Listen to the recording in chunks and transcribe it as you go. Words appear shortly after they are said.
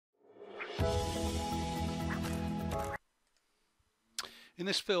In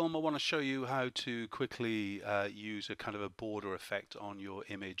this film, I want to show you how to quickly use a kind of a border effect on your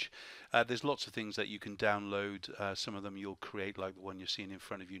image. There's lots of things that you can download. Some of them you'll create, like the one you're seeing in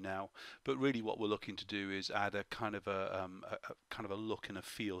front of you now. But really, what we're looking to do is add a kind of a kind of a look and a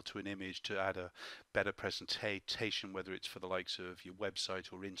feel to an image to add a better presentation, whether it's for the likes of your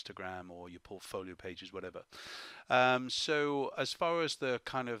website or Instagram or your portfolio pages, whatever. So as far as the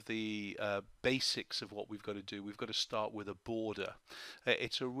kind of the basics of what we've got to do, we've got to start with a border.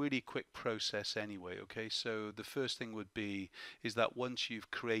 It's a really quick process anyway, okay? So the first thing would be is that once you've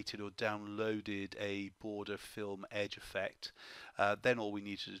created or downloaded a border film edge effect, then all we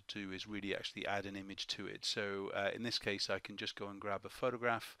need to do is really actually add an image to it. So in this case, I can just go and grab a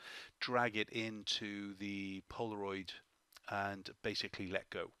photograph, drag it into the Polaroid and basically let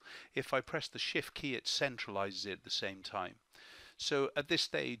go. If I press the shift key, it centralizes it at the same time. So at this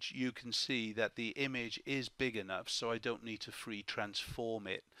stage you can see that the image is big enough so I don't need to free transform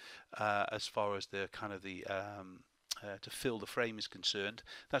it as far as the kind of the to fill the frame is concerned.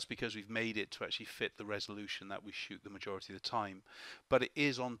 That's because we've made it to actually fit the resolution that we shoot the majority of the time, but it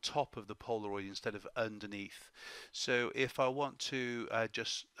is on top of the Polaroid instead of underneath. So if I want to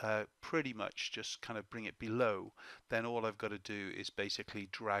just pretty much just kind of bring it below, then all I've got to do is basically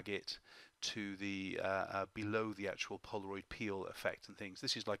drag it to the below the actual Polaroid peel effect and things.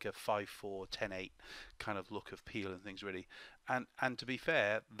 This is like a 5:4, 10:8 kind of look of peel and things really. And to be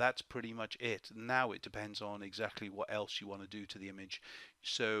fair, that's pretty much it. Now it depends on exactly what else you want to do to the image.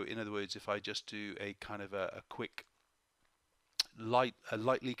 So in other words, if I just do a kind of a quick light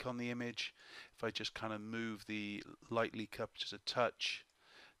leak on the image, if I just kind of move the light leak up just a touch,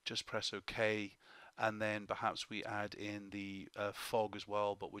 just press OK, and then perhaps we add in the fog as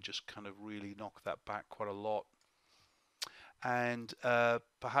well, but we just kind of really knock that back quite a lot. And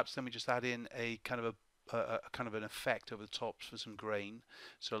perhaps then we just add in a kind of a kind of an effect over the top for some grain.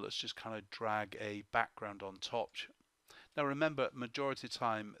 So let's just kind of drag a background on top. Now remember, majority of the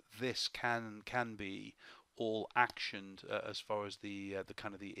time this can be all actioned as far as the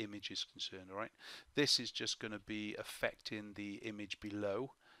kind of the image is concerned. All right, this is just going to be affecting the image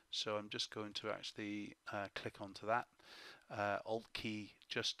below. So I'm just going to actually click onto that. Alt key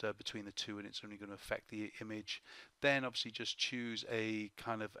just between the two, and it's only going to affect the image. Then obviously just choose a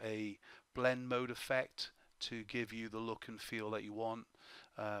kind of a blend mode effect to give you the look and feel that you want.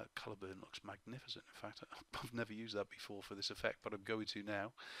 Color burn looks magnificent. In fact, I've never used that before for this effect, but I'm going to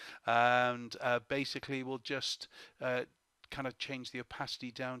now. And basically we'll just kind of change the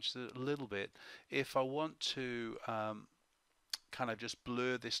opacity down just a little bit. If I want to kind of just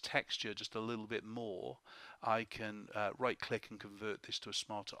blur this texture just a little bit more, I can right click and convert this to a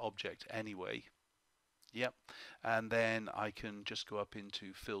smarter object anyway. Yep, and then I can just go up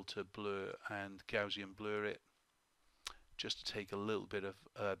into filter, blur, and Gaussian blur it just to take a little bit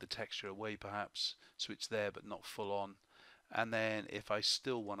of the texture away perhaps, so it's there but not full on. And then if I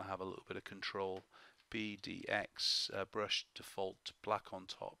still want to have a little bit of control, BDX, brush default, black on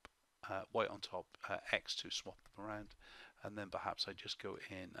top, white on top, X to swap them around. And then perhaps I just go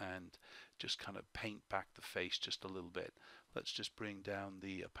in and just kind of paint back the face just a little bit. Let's just bring down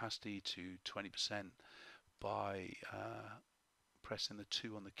the opacity to 20% by pressing the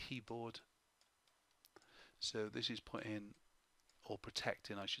 2 on the keyboard. So this is putting, or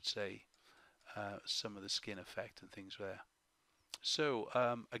protecting I should say, some of the skin effect and things there. So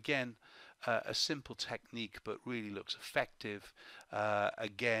again, a simple technique but really looks effective.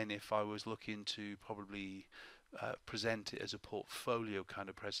 Again, if I was looking to probably present it as a portfolio kind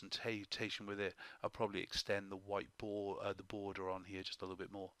of presentation with it, I'll probably extend the white the border on here just a little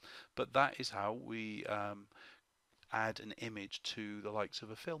bit more. But that is how we add an image to the likes of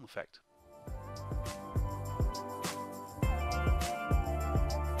a film effect.